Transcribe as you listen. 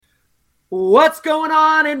What's going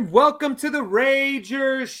on, and welcome to the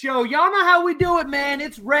Ragers Show. Y'all know how we do it, man.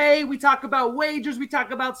 It's Ray. We talk about wagers. We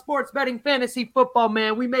talk about sports betting, fantasy football,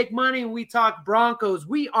 man. We make money and we talk Broncos.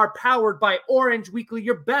 We are powered by Orange Weekly,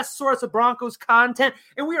 your best source of Broncos content.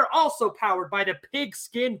 And we are also powered by the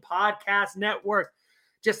Pigskin Podcast Network.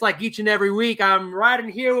 Just like each and every week, I'm riding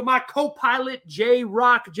here with my co-pilot,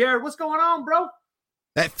 J-Rock. Jared, what's going on, bro?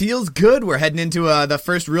 That feels good. We're heading into the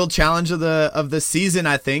first real challenge of the season,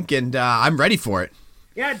 I think, and I'm ready for it.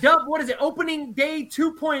 Yeah, Dub, what is it? Opening day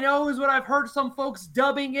 2.0 is what I've heard some folks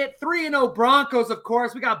dubbing it. 3-0 Broncos, of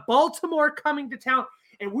course. We got Baltimore coming to town,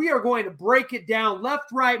 and we are going to break it down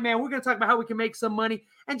left, right, man. We're going to talk about how we can make some money.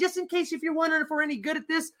 And just in case if you're wondering if we're any good at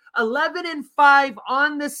this, 11-5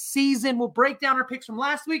 on the season. We'll break down our picks from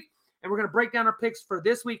last week, and we're going to break down our picks for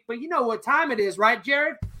this week. But you know what time it is, right,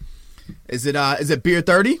 Jared? Is it Beer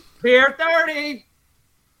 30? Beer 30.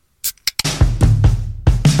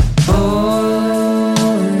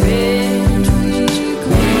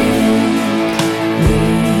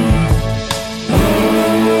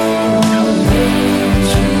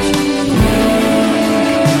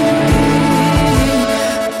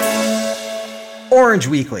 Orange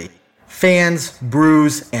Weekly, fans,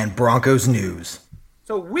 brews, and Broncos news.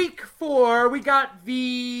 So week 4, we got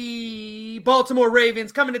the Baltimore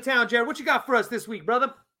Ravens coming to town. Jared, what you got for us this week,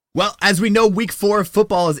 brother? Well, as we know, week 4 of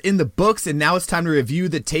football is in the books, and now it's time to review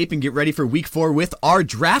the tape and get ready for week 4 with our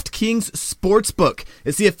DraftKings Sportsbook.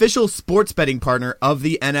 It's the official sports betting partner of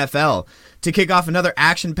the NFL. To kick off another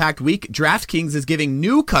action-packed week, DraftKings is giving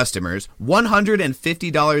new customers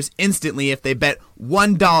 $150 instantly if they bet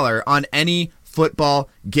 $1 on any football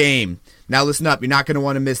game. Now listen up, you're not going to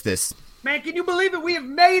want to miss this. Man, can you believe it? We have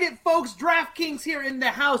made it, folks. DraftKings here in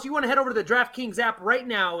the house. You want to head over to the DraftKings app right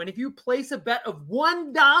now, and if you place a bet of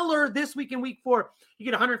 $1 this week in week 4,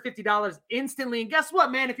 you get $150 instantly. And guess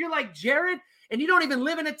what, man? If you're like Jared and you don't even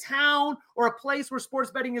live in a town or a place where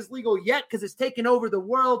sports betting is legal yet because it's taken over the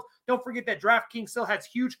world, don't forget that DraftKings still has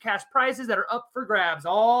huge cash prizes that are up for grabs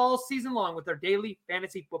all season long with their daily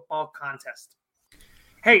fantasy football contest.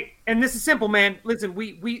 Hey, and this is simple, man. Listen,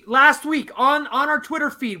 we last week on our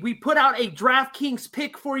Twitter feed, we put out a DraftKings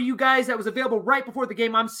pick for you guys that was available right before the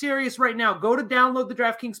game. I'm serious right now. Go to download the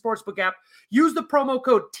DraftKings Sportsbook app. Use the promo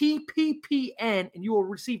code TPPN, and you will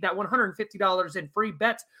receive that $150 in free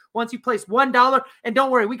bets once you place $1. And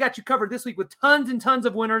don't worry, we got you covered this week with tons and tons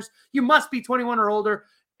of winners. You must be 21 or older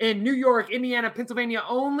in New York, Indiana, Pennsylvania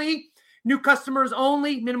only. New customers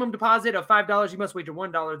only. Minimum deposit of $5. You must wager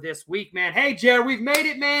 $1 this week, man. Hey, Jared, we've made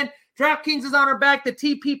it, man. DraftKings is on our back. The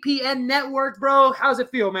TPPN network, bro. How's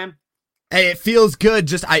it feel, man? Hey, it feels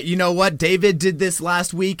good. You know what? David did this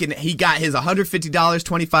last week, and he got his $150,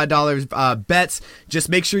 $25 bets. Just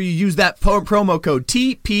make sure you use that promo code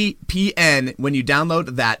TPPN when you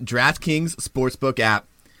download that DraftKings Sportsbook app.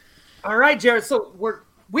 All right, Jared. So we're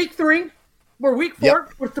week 3. We're week 4.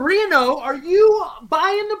 Yep. We're 3-0. Are you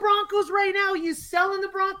buying the Broncos right now? Are you selling the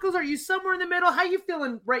Broncos? Are you somewhere in the middle? How you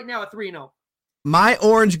feeling right now at 3-0? My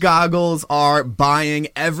orange goggles are buying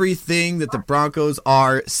everything that the Broncos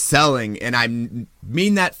are selling, and I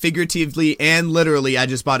mean that figuratively and literally. I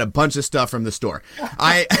just bought a bunch of stuff from the store.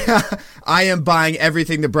 I am buying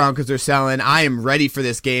everything the Broncos are selling. I am ready for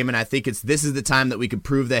this game, and I think this is the time that we could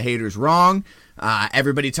prove the haters wrong.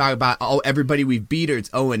 Everybody talk about everybody we've beat, or it's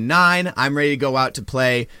 0-9. I'm ready to go out to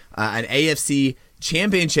play an AFC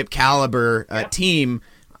championship caliber team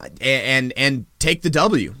and take the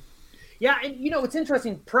W. Yeah, and it's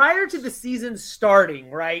interesting. Prior to the season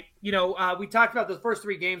starting, right? We talked about the first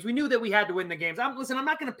 3 games. We knew that we had to win the games. I'm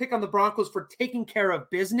not going to pick on the Broncos for taking care of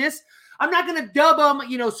business. I'm not going to dub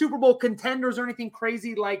them, Super Bowl contenders or anything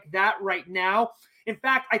crazy like that right now. In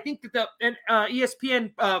fact, I think that the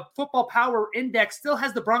ESPN Football Power Index still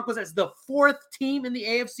has the Broncos as the 4th team in the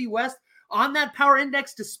AFC West on that power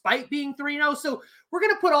index, despite being 3-0. So we're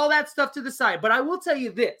going to put all that stuff to the side. But I will tell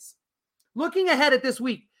you this. Looking ahead at this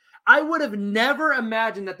week, I would have never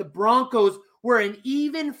imagined that the Broncos were an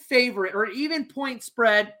even favorite or even point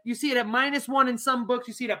spread. You see it at -1 in some books.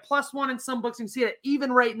 You see it at +1 in some books. You see it at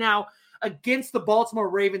even right now against the Baltimore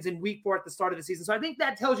Ravens in week 4 at the start of the season. So I think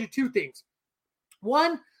that tells you 2 things.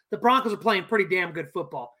 1, the Broncos are playing pretty damn good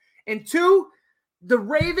football. And 2, the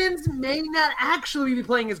Ravens may not actually be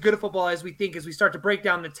playing as good a football as we think as we start to break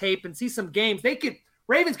down the tape and see some games.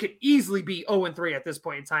 Ravens could easily be 0-3 at this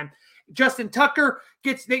point in time. Justin Tucker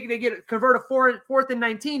they get converted 4th and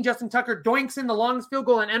 19. Justin Tucker doinks in the longest field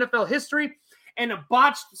goal in NFL history, and a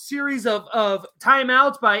botched series of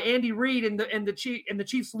timeouts by Andy Reid, and the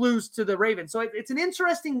Chiefs lose to the Ravens. So it's an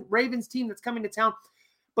interesting Ravens team that's coming to town.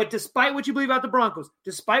 But despite what you believe about the Broncos,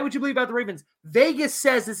 despite what you believe about the Ravens, Vegas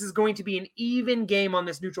says this is going to be an even game on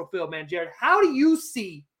this neutral field, man. Jared, how do you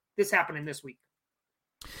see this happening this week?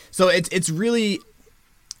 So it's really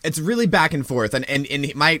back and forth,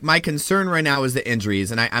 and my concern right now is the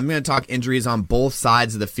injuries, and I'm going to talk injuries on both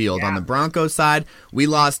sides of the field. Yeah. On the Broncos side, we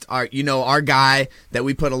lost our guy that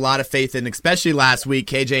we put a lot of faith in, especially last week,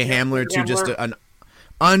 KJ Hamler, to just an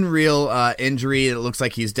unreal injury. It looks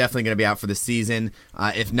like he's definitely going to be out for the season,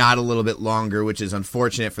 if not a little bit longer, which is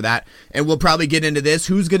unfortunate for that. And we'll probably get into this.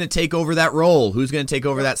 Who's going to take over that role? Who's going to take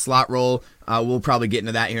over that slot role? We'll probably get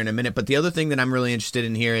into that here in a minute. But the other thing that I'm really interested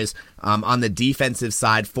in here is on the defensive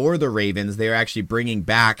side for the Ravens, they're actually bringing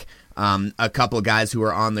back a couple of guys who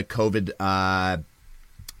are on the COVID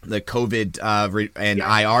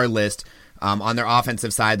IR list. On their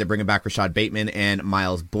offensive side, they're bringing back Rashad Bateman and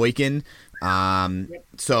Miles Boykin.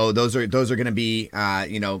 So those are going to be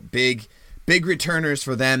big returners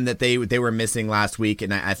for them that they were missing last week,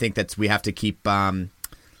 and I think we have to keep that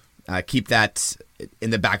in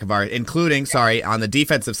the back of our, including on the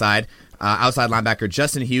defensive side, outside linebacker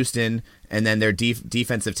Justin Houston, and then their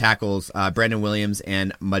defensive tackles Brandon Williams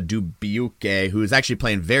and Madubuike, who is actually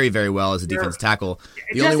playing very, very well as a defensive tackle.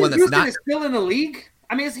 The Justin only one that's Houston not is still in the league.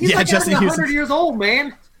 I mean, he's like Justin 100 years old,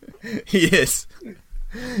 man. He is.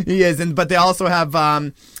 He is, but they also have,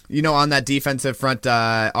 on that defensive front,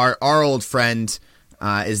 our old friend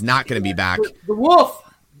is not going to be back. The Wolf.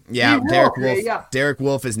 Yeah, Derek Wolf. Yeah. Derek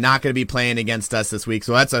Wolf is not going to be playing against us this week,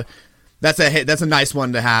 so that's a nice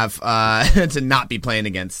one to have to not be playing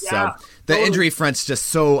against. Yeah, so the injury front's just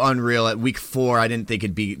so unreal. At week 4, I didn't think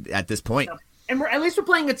it'd be at this point. Yeah. And at least we're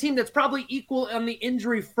playing a team that's probably equal on the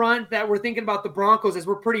injury front that we're thinking about the Broncos, as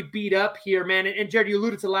we're pretty beat up here, man. And Jared, you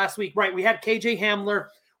alluded to last week, right? We had KJ Hamler.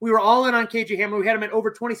 We were all in on KJ Hamler. We had him at over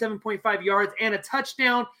 27.5 yards and a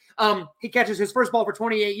touchdown. He catches his first ball for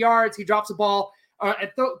 28 yards. He drops the ball.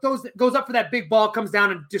 Goes up for that big ball, comes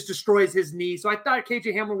down and just destroys his knee. So I thought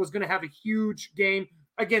KJ Hamler was going to have a huge game.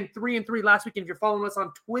 Again, 3-3 last week. And if you're following us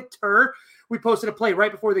on Twitter, we posted a play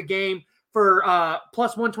right before the game for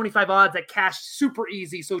plus 125 odds that cashed super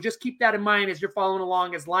easy. So just keep that in mind as you're following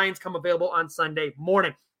along as lines come available on Sunday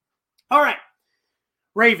morning. All right,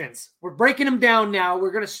 Ravens. We're breaking them down now.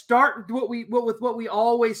 We're going to start with what we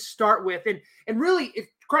always start with. And really,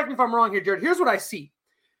 correct me if I'm wrong here, Jared, here's what I see.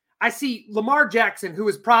 I see Lamar Jackson, who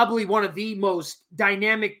is probably one of the most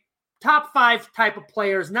dynamic top 5 type of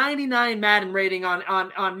players, 99 Madden rating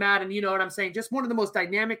on Madden. You know what I'm saying? Just one of the most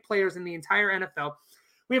dynamic players in the entire NFL.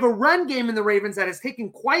 We have a run game in the Ravens that has taken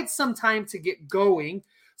quite some time to get going.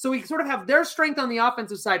 So we sort of have their strength on the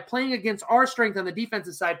offensive side playing against our strength on the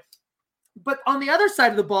defensive side. But on the other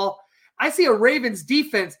side of the ball, I see a Ravens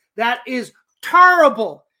defense that is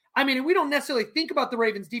terrible. I mean, we don't necessarily think about the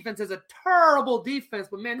Ravens defense as a terrible defense,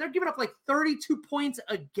 but man, they're giving up like 32 points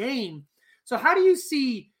a game. So how do you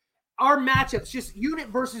see our matchups, just unit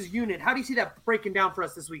versus unit? How do you see that breaking down for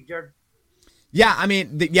us this week, Jared? Yeah, I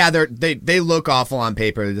mean, they look awful on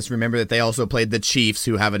paper. Just remember that they also played the Chiefs,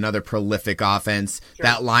 who have another prolific offense. Sure.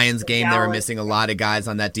 That Lions game, they were missing a lot of guys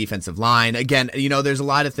on that defensive line. Again, there's a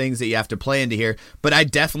lot of things that you have to play into here, but I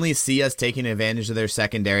definitely see us taking advantage of their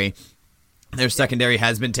secondary. Their secondary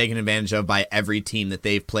has been taken advantage of by every team that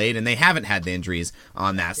they've played, and they haven't had the injuries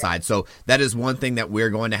on that side. So that is one thing that we're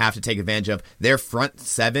going to have to take advantage of. Their front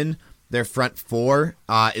 7, their front 4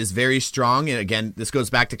 is very strong. And again, this goes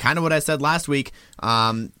back to kind of what I said last week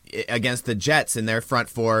against the Jets in their front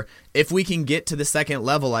 4. If we can get to the second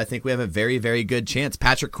level, I think we have a very, very good chance.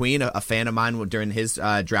 Patrick Queen, a fan of mine during his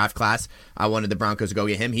draft class, I wanted the Broncos to go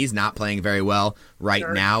get him. He's not playing very well right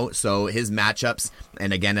now. So his matchups,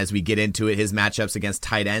 and again, as we get into it, his matchups against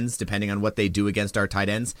tight ends, depending on what they do against our tight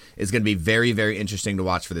ends, is going to be very, very interesting to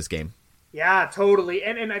watch for this game. Yeah, totally.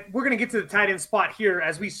 And we're going to get to the tight end spot here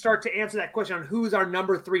as we start to answer that question on who's our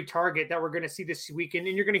number 3 target that we're going to see this weekend.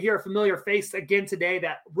 And you're going to hear a familiar face again today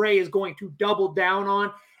that Ray is going to double down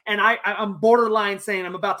on. And I'm borderline saying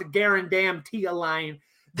I'm about to guarantee a line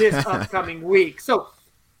this upcoming week. So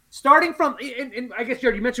starting from, and I guess,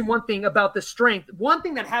 Jared, you mentioned one thing about the strength. One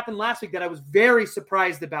thing that happened last week that I was very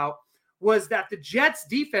surprised about was that the Jets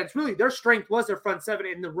defense, really their strength was their front 7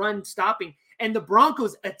 and the run stopping. And the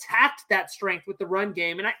Broncos attacked that strength with the run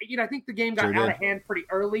game. And I think the game got out of hand pretty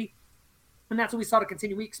early. And that's what we saw to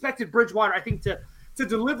continue. We expected Bridgewater, I think, to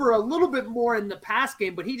deliver a little bit more in the pass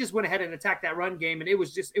game, but he just went ahead and attacked that run game, and it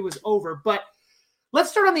was over. But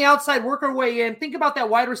let's start on the outside, work our way in. Think about that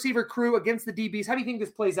wide receiver crew against the DBs. How do you think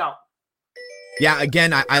this plays out? Yeah,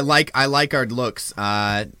 again, I like our looks.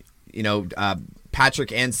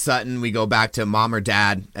 Patrick and Sutton, we go back to mom or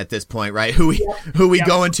dad at this point, right? Who we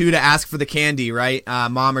going to ask for the candy, right?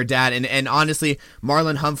 Mom or dad, and honestly,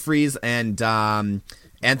 Marlon Humphreys and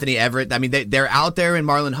Anthony Everett. I mean, they're out there, and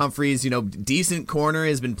Marlon Humphreys, decent corner,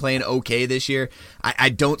 has been playing okay this year. I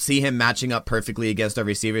don't see him matching up perfectly against our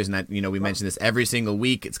receivers, and we mention this every single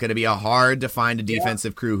week. It's going to be hard to find a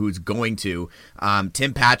defensive crew who's going to.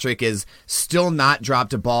 Tim Patrick is still not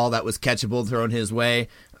dropped a ball that was catchable thrown his way,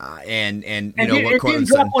 and what Courtland didn't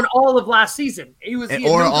drop one all of last season.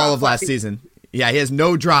 All of last season. Yeah, he has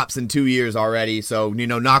no drops in 2 years already, so,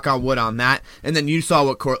 knock on wood on that. And then you saw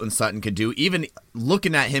what Courtland Sutton could do. Even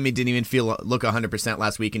looking at him, he didn't even look 100%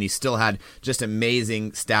 last week, and he still had just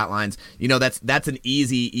amazing stat lines. That's an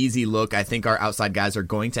easy look. I think our outside guys are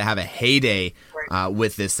going to have a heyday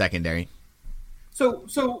with this secondary.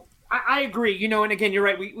 So I agree, and again, you're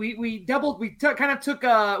right. We took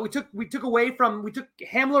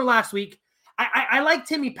Hamler last week. I like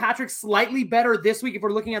Timmy Patrick slightly better this week if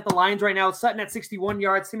we're looking at the lines right now. Sutton at 61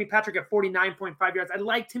 yards, Timmy Patrick at 49.5 yards. I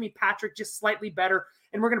like Timmy Patrick just slightly better.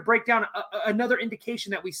 And we're going to break down another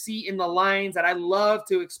indication that we see in the lines that I love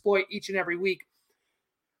to exploit each and every week.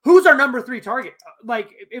 Who's our number 3 target?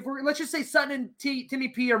 Like, let's just say Sutton and Timmy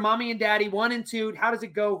P are mommy and daddy, 1 and 2. How does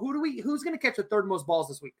it go? Who's going to catch the third most balls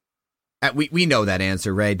this week? We know that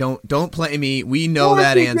answer, Ray. Don't play me. We know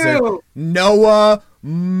that answer. Noah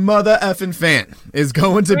Mother effing Fant is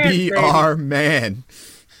going to be our man.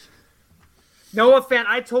 Noah Fant,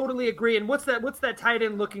 I totally agree. And what's that tight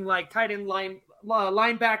end looking like? Tight end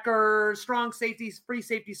linebacker, strong safeties, free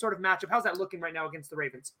safety sort of matchup. How's that looking right now against the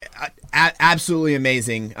Ravens? Absolutely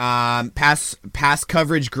amazing. Pass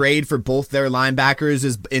coverage grade for both their linebackers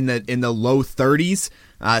is in the low 30s.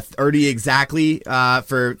 30 exactly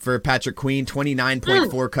for Patrick Queen,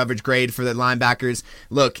 29.4 coverage grade for the linebackers.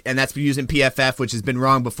 Look, and that's using PFF, which has been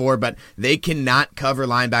wrong before, but they cannot cover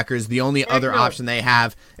linebackers. The only other option they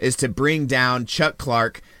have is to bring down Chuck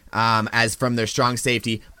Clark as from their strong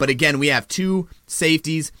safety. But again, we have 2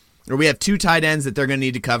 safeties, or we have 2 tight ends that they're going to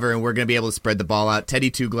need to cover, and we're going to be able to spread the ball out.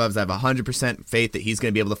 Teddy Two Gloves, I have 100% faith that he's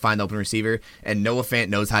going to be able to find the open receiver, and Noah Fant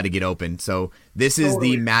knows how to get open. So this is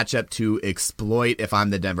the matchup to exploit if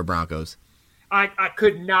I'm the Denver Broncos. I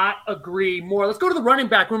could not agree more. Let's go to the running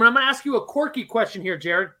back room, and I'm going to ask you a quirky question here,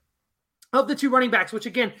 Jared. Of the 2 running backs, which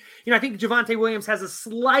again, I think Javonte Williams has a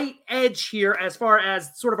slight edge here as far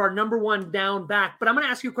as sort of our number 1 down back. But I'm going to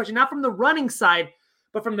ask you a question, not from the running side,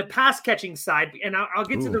 but from the pass-catching side, and I'll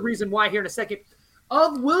get to the reason why here in a second.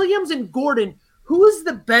 Of Williams and Gordon, who is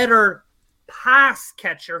the better pass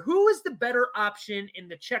catcher? Who is the better option in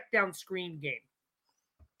the check-down screen game?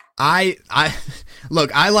 I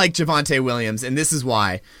like Javonte Williams, and this is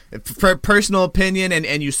why. For personal opinion,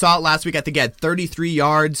 and you saw it last week, I think he had 33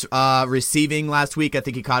 yards receiving last week. I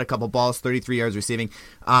think he caught a couple balls, 33 yards receiving.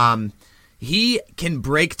 He can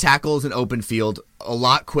break tackles in open field a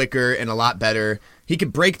lot quicker and a lot better. He can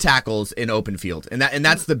break tackles in open field, and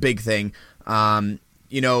that's the big thing. When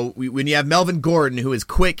you have Melvin Gordon, who is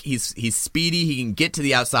quick, he's speedy, he can get to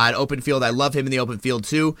the outside, open field. I love him in the open field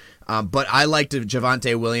too. But I like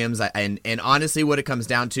Javonte Williams, and honestly, what it comes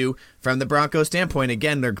down to from the Broncos standpoint,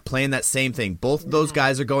 again, they're playing that same thing. Both of those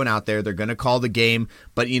guys are going out there. They're going to call the game.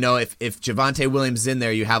 But if Javonte Williams is in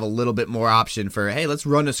there, you have a little bit more option for, hey, let's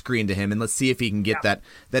run a screen to him and let's see if he can get that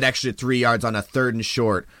extra 3 yards on a 3rd and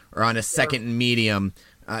short or on a 2nd and medium.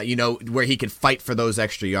 Where he could fight for those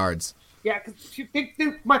extra yards. Yeah,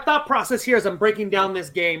 because my thought process here as I'm breaking down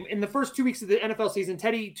this game, in the first 2 weeks of the NFL season,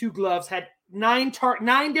 Teddy Two Gloves had 9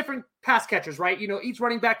 different pass catchers, right? Each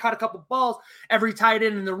running back caught a couple balls, every tight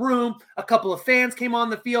end in the room, a couple of fans came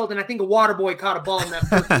on the field, and I think a water boy caught a ball in that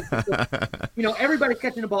first week. Everybody's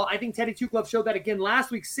catching the ball. I think Teddy Two Gloves showed that again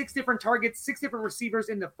last week, 6 different targets, 6 different receivers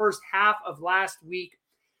in the first half of last week.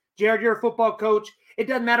 Jared, you're a football coach. It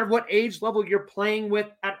doesn't matter what age level you're playing with.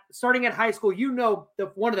 Starting at high school,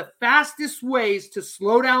 one of the fastest ways to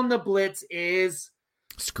slow down the blitz is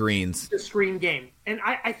screens. The screen game. And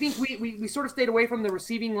I think we sort of stayed away from the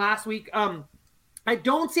receiving last week. I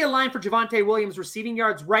don't see a line for Javonte Williams receiving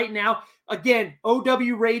yards right now. Again, OW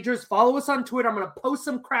Ragers, follow us on Twitter. I'm going to post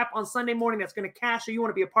some crap on Sunday morning that's going to cash, so you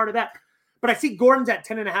want to be a part of that. But I see Gordon's at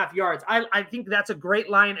 10.5 yards. I think that's a great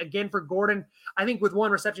line, again, for Gordon. I think with 1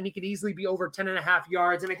 reception, he could easily be over 10.5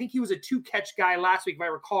 yards. And I think he was a 2-catch guy last week, if I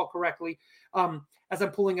recall correctly, as I'm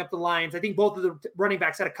pulling up the lines. I think both of the running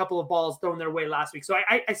backs had a couple of balls thrown their way last week. So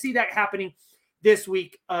I see that happening this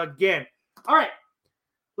week again. All right,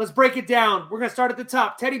 let's break it down. We're going to start at the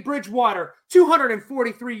top. Teddy Bridgewater,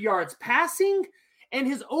 243 yards passing. And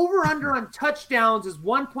his over-under on touchdowns is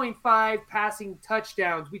 1.5 passing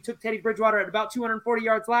touchdowns. We took Teddy Bridgewater at about 240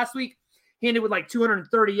 yards last week. He ended with like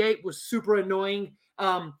 238, was super annoying.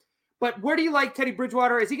 But where do you like Teddy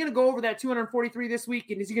Bridgewater? Is he going to go over that 243 this week?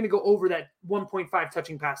 And is he going to go over that 1.5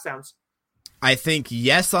 touching pass downs? I think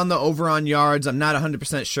yes on the over on yards. I'm not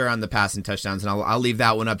 100% sure on the passing touchdowns, and I'll leave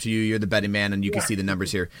that one up to you. You're the betting man, and you can see the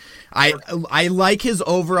numbers here. I like his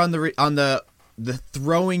over on the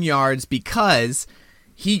throwing yards because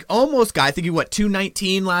he almost got, I think he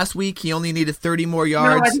 219 last week. He only needed 30 more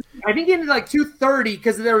yards. No, I think he ended like 230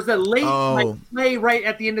 because there was a late play right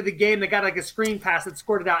at the end of the game that got like a screen pass that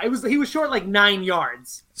scored it out. He was short like 9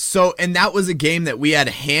 yards. So, and that was a game that we had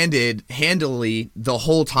handily the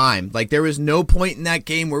whole time. Like there was no point in that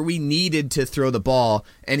game where we needed to throw the ball,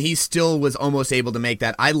 and he still was almost able to make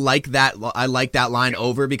that. I like that line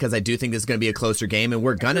over because I do think this is going to be a closer game, and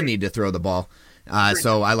we're going to need to throw the ball.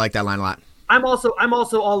 So I like that line a lot. I'm also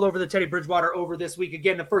all over the Teddy Bridgewater over this week.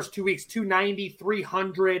 Again, the first 2 weeks, 290,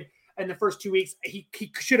 300. In the first 2 weeks, he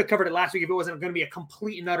should have covered it last week if it wasn't going to be a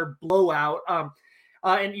complete and utter blowout.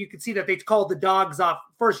 And you can see that they called the dogs off.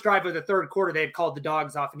 First drive of the third quarter, they had called the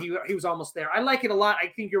dogs off, and he was almost there. I like it a lot. I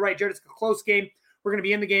think you're right, Jared. It's a close game. We're going to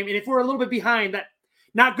be in the game. And if we're a little bit behind, that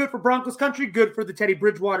not good for Broncos country, good for the Teddy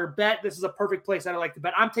Bridgewater bet. This is a perfect place that I like to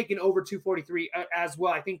bet. I'm taking over 243 as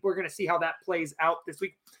well. I think we're going to see how that plays out this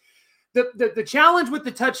week. The challenge with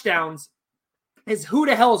the touchdowns is who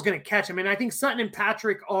the hell is going to catch them. And I think Sutton and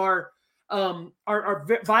Patrick are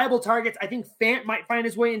viable targets. I think Fant might find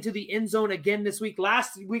his way into the end zone again this week.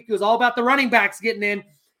 Last week it was all about the running backs getting in.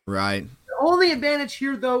 Right. The only advantage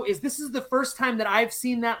here, though, is this is the first time that I've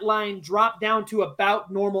seen that line drop down to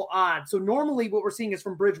about normal odds. So normally what we're seeing is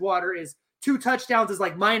from Bridgewater is 2 touchdowns is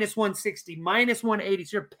like minus 160, minus 180.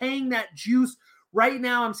 So you're paying that juice. Right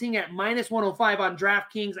now, I'm seeing at minus 105 on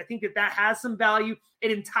DraftKings. I think that has some value.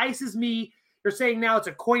 It entices me. You're saying now it's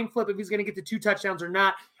a coin flip if he's going to get the 2 touchdowns or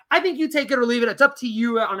not. I think you take it or leave it. It's up to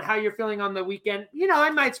you on how you're feeling on the weekend. I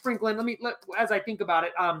might sprinkle in. As I think about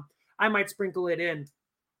it, I might sprinkle it in.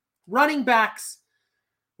 Running backs,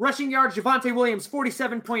 rushing yards, Javonte Williams,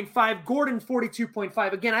 47.5, Gordon,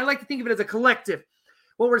 42.5. Again, I like to think of it as a collective.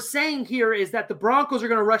 What we're saying here is that the Broncos are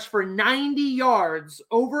going to rush for 90 yards,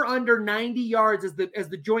 over under 90 yards as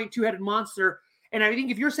the joint two-headed monster. And I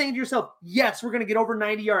think if you're saying to yourself, yes, we're going to get over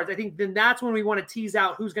 90 yards, I think then that's when we want to tease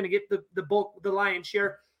out who's going to get the bulk, the lion's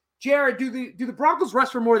share. Jared, do the Broncos rush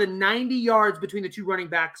for more than 90 yards between the two running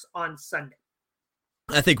backs on Sunday?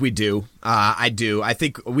 I think we do. I do. I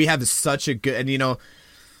think we have such a good, and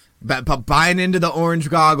but buying into the orange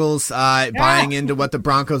goggles, buying into what the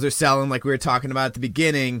Broncos are selling, like we were talking about at the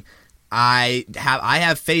beginning, I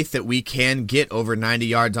have faith that we can get over 90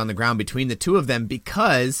 yards on the ground between the two of them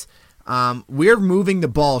because we're moving the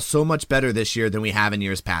ball so much better this year than we have in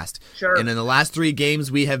years past. Sure. And in the last 3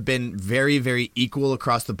 games, we have been very, very equal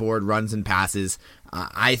across the board, runs and passes.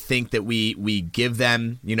 I think that we give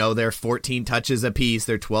them, their 14 touches apiece,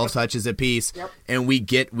 their 12 touches apiece, and we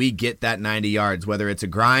get that 90 yards, whether it's a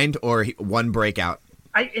grind or one breakout.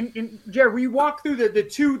 And Jared, we walk through the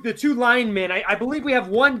two linemen. I believe we have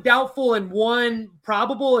one doubtful and one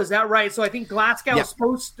probable. Is that right? So I think Glasgow's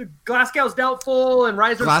doubtful and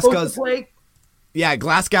Reiser's supposed to play. Yeah,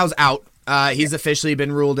 Glasgow's out. He's officially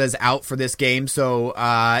been ruled as out for this game. So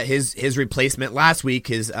his replacement last week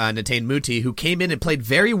is Netane Muti, who came in and played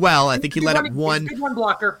very well. I think he let up one. He's a good run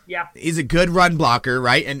blocker. Yeah, he's a good run blocker,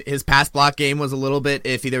 right? And his pass block game was a little bit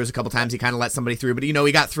iffy. There was a couple times he kind of let somebody through, but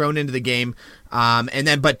he got thrown into the game.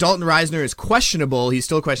 But Dalton Reisner is questionable. He's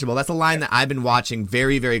still questionable. That's a line that I've been watching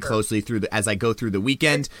very, very closely as I go through the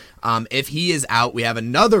weekend. If he is out, we have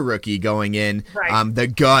another rookie going in. Right. The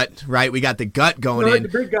gut, right? We got the gut going in. The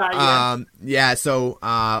big guy. So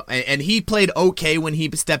and he played okay when he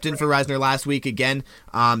stepped in for Reisner last week. Again,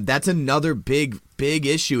 that's another big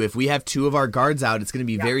issue. If we have 2 of our guards out, it's going to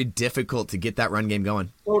be very difficult to get that run game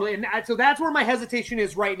going. Totally. And so that's where my hesitation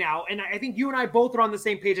is right now. And I think you and I both are on the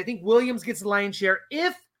same page. I think Williams gets the lion's share.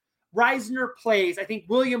 If Reisner plays, I think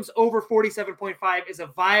Williams over 47.5 is a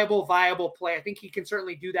viable play. I think he can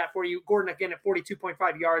certainly do that for you. Gordon, again, at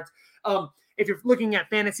 42.5 yards. If you're looking at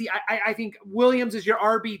fantasy, I think Williams is your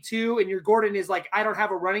RB2 and your Gordon is like, I don't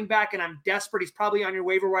have a running back and I'm desperate. He's probably on your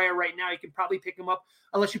waiver wire right now. You can probably pick him up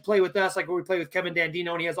unless you play with us, like we play with Kevin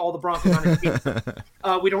Dandino and he has all the Broncos on his team.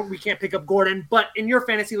 We can't pick up Gordon, but in your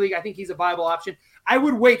fantasy league, I think he's a viable option. I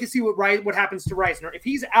would wait to see what happens to Reisner. If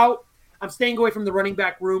he's out, I'm staying away from the running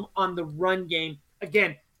back room on the run game.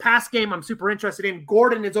 Again, pass game, I'm super interested in.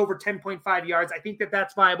 Gordon is over 10.5 yards. I think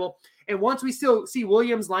that's viable. And once we still see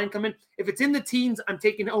Williams' line come in, if it's in the teens, I'm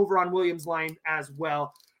taking over on Williams' line as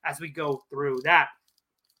well as we go through that.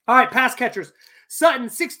 All right, pass catchers. Sutton,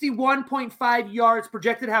 61.5 yards,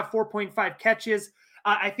 projected to have 4.5 catches.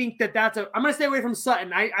 I think that's I'm going to stay away from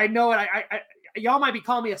Sutton. I know it. Y'all might be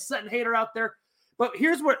calling me a Sutton hater out there, but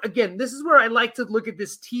here's where, again, this is where I like to look at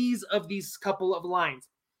this tease of these couple of lines.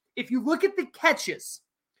 If you look at the catches,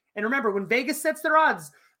 and remember, when Vegas sets their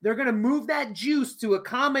odds, they're going to move that juice to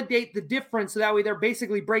accommodate the difference. So that way they're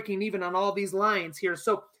basically breaking even on all these lines here.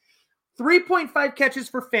 So 3.5 catches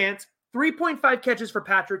for Fant, 3.5 catches for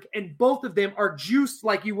Patrick, and both of them are juiced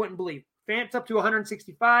like you wouldn't believe. Fant's up to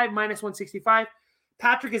 165, minus 165.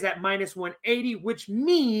 Patrick is at minus 180, which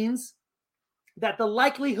means that the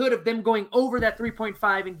likelihood of them going over that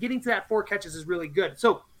 3.5 and getting to that 4 catches is really good.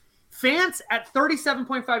 So Fant's at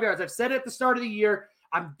 37.5 yards. I've said it at the start of the year.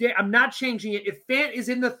 I'm not changing it. If Fant is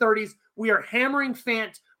in the 30s, we are hammering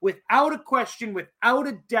Fant without a question, without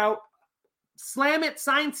a doubt. Slam it,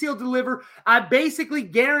 sign, seal, deliver. I basically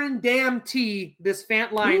guarantee this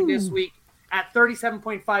Fant line this week at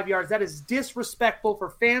 37.5 yards. That is disrespectful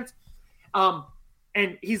for Fant.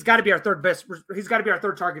 And he's got to be our third best. He's got to be our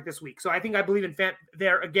third target this week. So I believe in Fant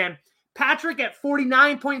there again. Patrick at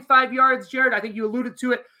 49.5 yards, Jared. I think you alluded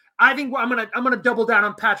to it. I think I'm gonna double down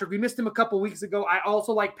on Patrick. We missed him a couple weeks ago. I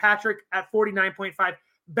also like Patrick at 49.5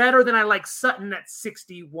 better than I like Sutton at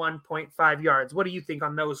 61.5 yards. What do you think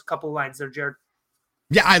on those couple lines there, Jared?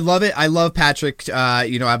 Yeah, I love it. I love Patrick.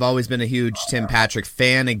 I've always been a huge Tim Patrick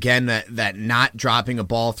fan. Again, that not dropping a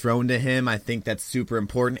ball thrown to him, I think that's super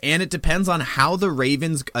important. And it depends on how the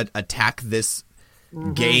Ravens attack this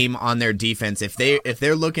game on their defense. If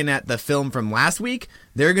they're looking at the film from last week,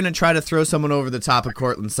 they're going to try to throw someone over the top of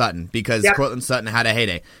Courtland Sutton because Courtland Sutton had a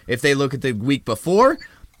heyday. If they look at the week before,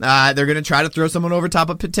 they're going to try to throw someone over top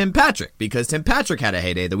of Tim Patrick because Tim Patrick had a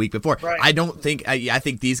heyday the week before. Right. I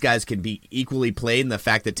think these guys can be equally played, and the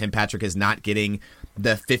fact that Tim Patrick is not getting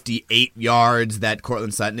the 58 yards that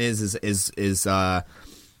Courtland Sutton is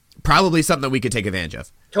probably something that we could take advantage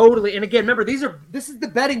of. Totally. And again, remember, this is the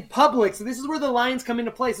betting public, so this is where the lines come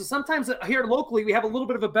into play. So sometimes here locally, we have a little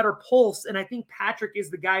bit of a better pulse, and I think Patrick is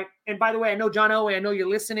the guy. And by the way, I know John Owe, I know you're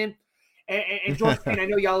listening, and George, and I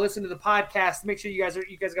know y'all listen to the podcast. Make sure you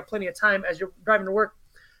guys got plenty of time as you're driving to work.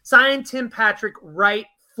 Sign Tim Patrick right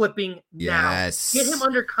flipping now. Yes. Get him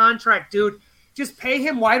under contract, dude. Just pay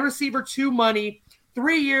him wide receiver 2 money.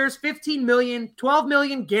 3 years, $15 million, $12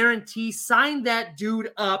 million guarantee. Sign that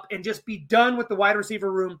dude up and just be done with the wide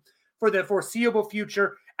receiver room for the foreseeable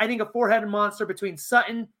future. I think a 4-headed monster between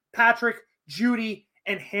Sutton, Patrick, Judy,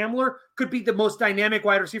 and Hamler could be the most dynamic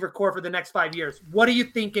wide receiver core for the next 5 years. What are you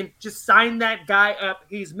thinking? Just sign that guy up.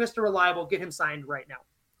 He's Mr. Reliable. Get him signed right now.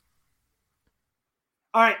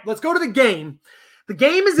 All right, let's go to the game. The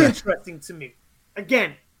game is interesting to me.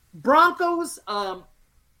 Again, Broncos,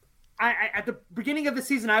 at the beginning of the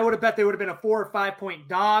season, I would have bet they would have been a 4 or 5 point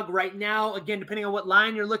dog. Right now, again, depending on what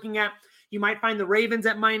line you're looking at, you might find the Ravens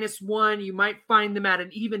at -1. You might find them at an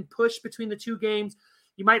even push between the two games.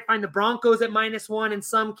 You might find the Broncos at -1 in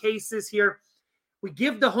some cases here. We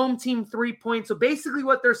give the home team 3 points. So basically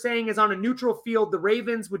what they're saying is on a neutral field, the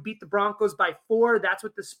Ravens would beat the Broncos by 4. That's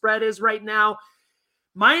what the spread is right now.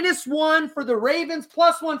 -1 for the Ravens,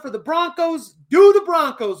 +1 for the Broncos. Do the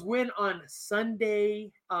Broncos win on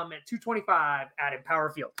Sunday at 2:25 at Empower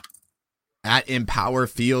Field? At Empower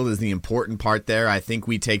Field is the important part there. I think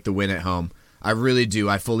we take the win at home. I really do.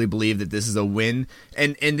 I fully believe that this is a win.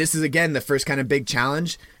 And this is, again, the first kind of big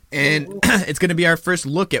challenge. And it's going to be our first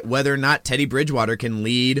look at whether or not Teddy Bridgewater can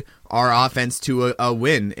lead our offense to a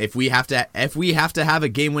win. If we have to have a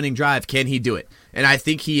game-winning drive, can he do it? And I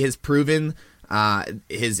think he has proven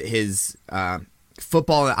his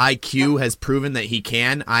football IQ has proven that he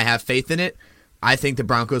can. I have faith in it. I think the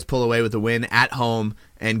Broncos pull away with a win at home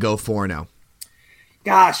and go 4-0.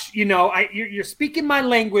 Gosh, you're speaking my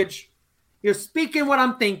language. You're speaking what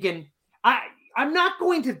I'm thinking. I'm not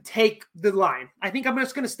going to take the line. I think I'm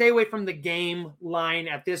just going to stay away from the game line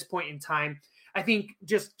at this point in time. I think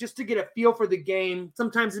just to get a feel for the game,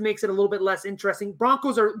 sometimes it makes it a little bit less interesting.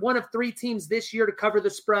 Broncos are one of 3 teams this year to cover the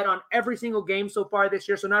spread on every single game so far this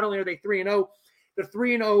year. So not only are they 3-0, they're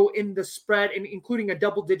 3-0 in the spread, and including a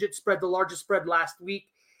double-digit spread, the largest spread last week.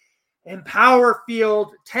 Empower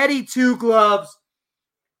Field, Teddy Two Gloves,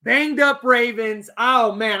 banged up Ravens.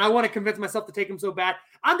 Oh, man, I want to convince myself to take them so bad.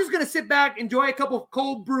 I'm just going to sit back, enjoy a couple of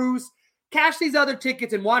cold brews, cash these other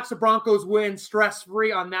tickets, and watch the Broncos win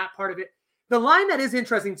stress-free on that part of it. The line that is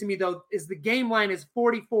interesting to me, though, is the game line is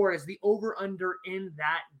 44 is the over-under in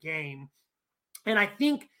that game. And I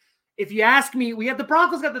think if you ask me, the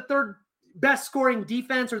Broncos got the third best scoring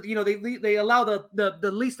defense, or, they allow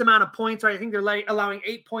the least amount of points, right? I think they're allowing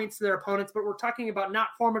 8 points to their opponents, but we're talking about not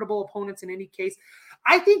formidable opponents in any case.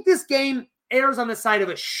 I think this game errs on the side of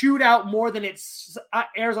a shootout more than it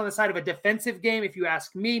errs on the side of a defensive game, if you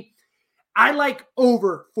ask me. I like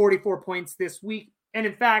over 44 points this week. And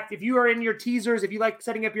in fact, if you are in your teasers, if you like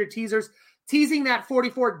setting up your teasers, teasing that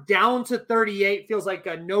 44 down to 38 feels like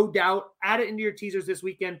a no doubt. Add it into your teasers this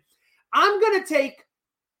weekend. I'm going to take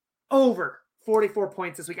over 44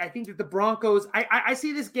 points this week. I think that the Broncos, I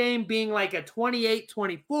see this game being like a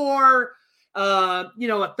 28-24, a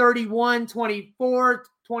 31-24,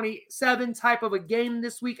 27 type of a game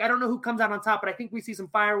this week. I don't know who comes out on top, but I think we see some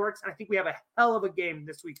fireworks, and I think we have a hell of a game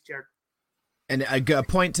this week, Jared. And a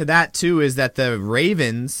point to that, too, is that the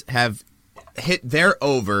Ravens have hit their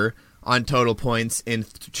over on total points in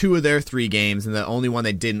 2 of their 3 games, and the only one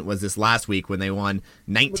they didn't was this last week when they won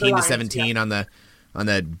 19-17 on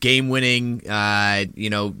the game-winning,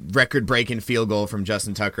 record-breaking field goal from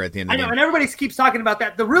Justin Tucker at the end of the game. And everybody keeps talking about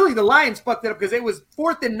that. The Lions fucked it up because it was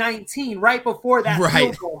 4th and 19 right before that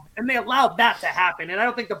field goal, and they allowed that to happen. And I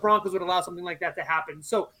don't think the Broncos would allow something like that to happen.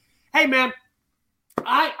 So, hey, man,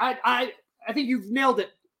 I think you've nailed it.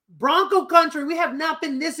 Bronco country, we have not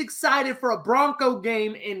been this excited for a Bronco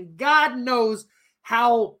game in God knows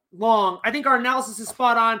how long. I think our analysis is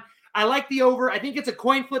spot on. I like the over. I think it's a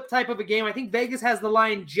coin flip type of a game. I think Vegas has the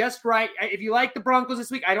line just right. If you like the Broncos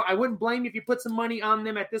this week, I wouldn't blame you if you put some money on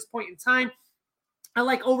them at this point in time. I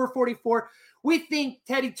like over 44. We think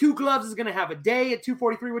Teddy Two Gloves is going to have a day at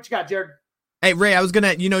 243. What you got, Jared? Hey, Ray, I was going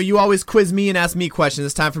to, you always quiz me and ask me questions.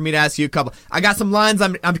 It's time for me to ask you a couple. I got some lines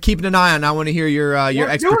I'm keeping an eye on. I want to hear your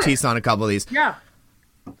expertise on a couple of these. Yeah.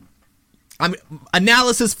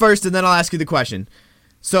 Analysis first, and then I'll ask you the question.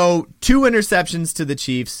 So, 2 interceptions to the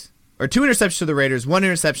Chiefs, or 2 interceptions to the Raiders, 1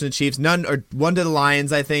 interception to the Chiefs, 1 to the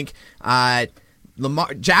Lions, I think.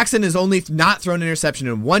 Lamar Jackson has only not thrown an interception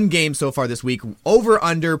in 1 game so far this week. Over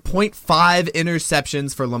under 0.5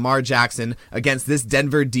 interceptions for Lamar Jackson against this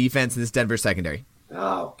Denver defense and this Denver secondary.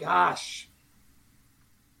 Oh, gosh.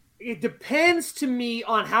 It depends to me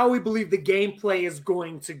on how we believe the gameplay is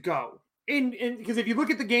going to go. Because if you look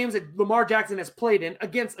at the games that Lamar Jackson has played in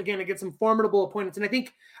against some formidable opponents, and I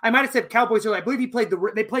think I might have said Cowboys earlier. I believe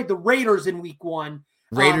they played the Raiders in week 1.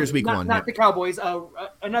 Week 1. Not the Cowboys,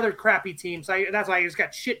 another crappy team. So that's why I just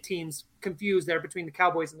got shit teams confused there between the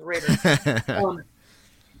Cowboys and the Raiders.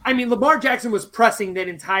 Lamar Jackson was pressing that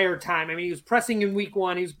entire time. He was pressing in week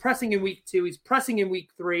 1. He was pressing in week 2. He's pressing in week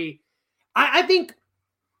 3. I think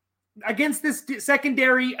against this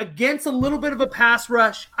secondary, against a little bit of a pass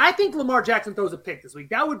rush, I think Lamar Jackson throws a pick this week.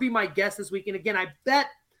 That would be my guess this week. And again, I bet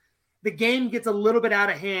the game gets a little bit out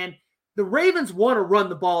of hand. The Ravens want to run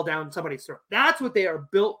the ball down somebody's throat. That's what they are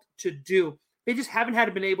built to do. They just haven't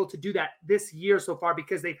been able to do that this year so far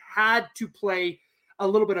because they've had to play a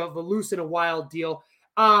little bit of a loose and a wild deal.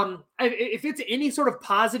 If it's any sort of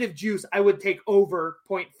positive juice, I would take over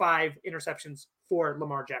 0.5 interceptions for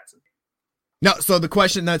Lamar Jackson. No, so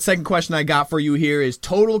that second question I got for you here is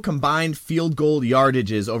total combined field goal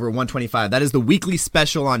yardages over 125. That is the weekly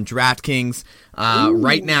special on DraftKings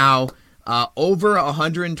right now. Over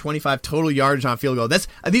 125 total yardage on field goal. These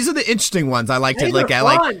are the interesting ones I like to look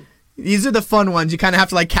at. These are the fun ones. You kind of have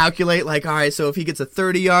to calculate. All right, so if he gets a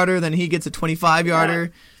 30-yarder, then he gets a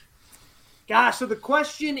 25-yarder. Gosh, so the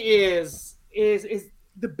question is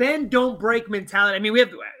the bend don't break mentality. We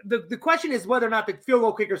have the question is whether or not the field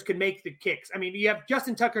goal kickers can make the kicks. You have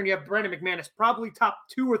Justin Tucker and you have Brandon McManus, probably top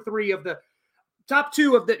 2 or 3 of the top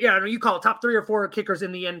 3 or 4 kickers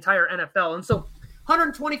in the entire NFL. And so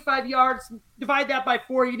 125 yards, divide that by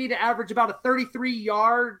 4, you need to average about a 33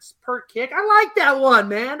 yards per kick. I like that one,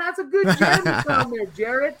 man. That's a good gem down there,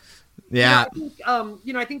 Jared. Yeah.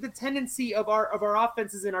 I think the tendency of our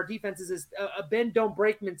offenses and our defenses is a bend don't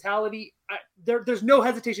break mentality. There's no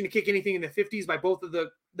hesitation to kick anything in the 50s by both of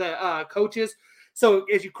the coaches. So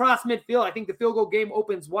as you cross midfield, I think the field goal game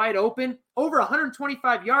opens wide open. Over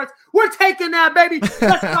 125 yards. We're taking that, baby. Let's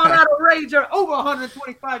call that a rager. Over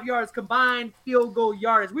 125 yards combined field goal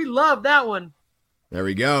yardage. We love that one. There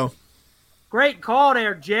we go. Great call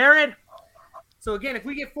there, Jared. So again, if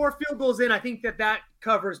we get 4 field goals in, I think that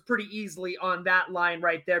covers pretty easily on that line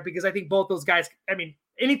right there because I think both those guys, anything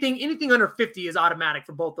under 50 is automatic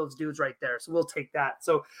for both those dudes right there. So we'll take that.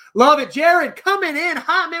 So love it. Jared coming in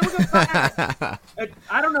hot, man. We're going to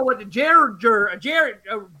I don't know what Jared Rocker. J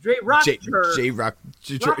Rocker.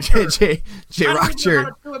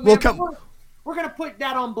 We're going to put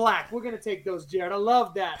that on black. We're going to take those, Jared. I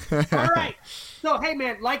love that. All right. So, hey,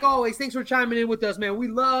 man, like always, thanks for chiming in with us, man. We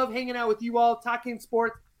love hanging out with you all, talking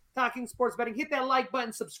sports betting. Hit that like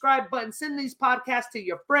button, subscribe button, send these podcasts to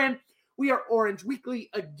your friend. We are Orange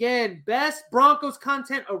Weekly again. Best Broncos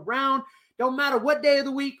content around. Don't matter what day of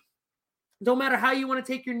the week. No matter how you want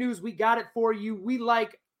to take your news, we got it for you. We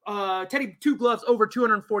like Teddy Two Gloves over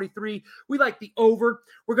 243. We like the over.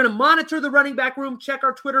 We're going to monitor the running back room, check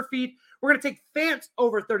our Twitter feed. We're going to take Fant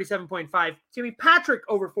over 37.5, Timmy Patrick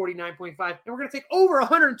over 49.5, and we're going to take over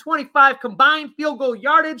 125 combined field goal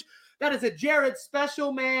yardage. That is a Jared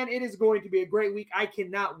special, man. It is going to be a great week. I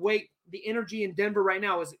cannot wait. The energy in Denver right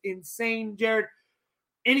now is insane, Jared.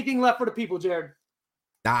 Anything left for the people, Jared?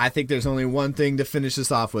 I think there's only one thing to finish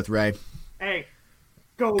this off with, Ray. Hey,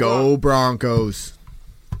 go Broncos.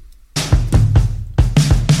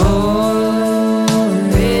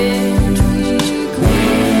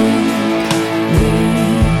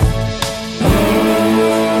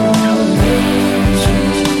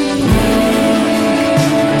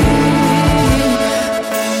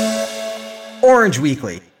 Orange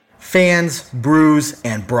Weekly. Fans, brews,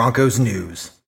 and Broncos news.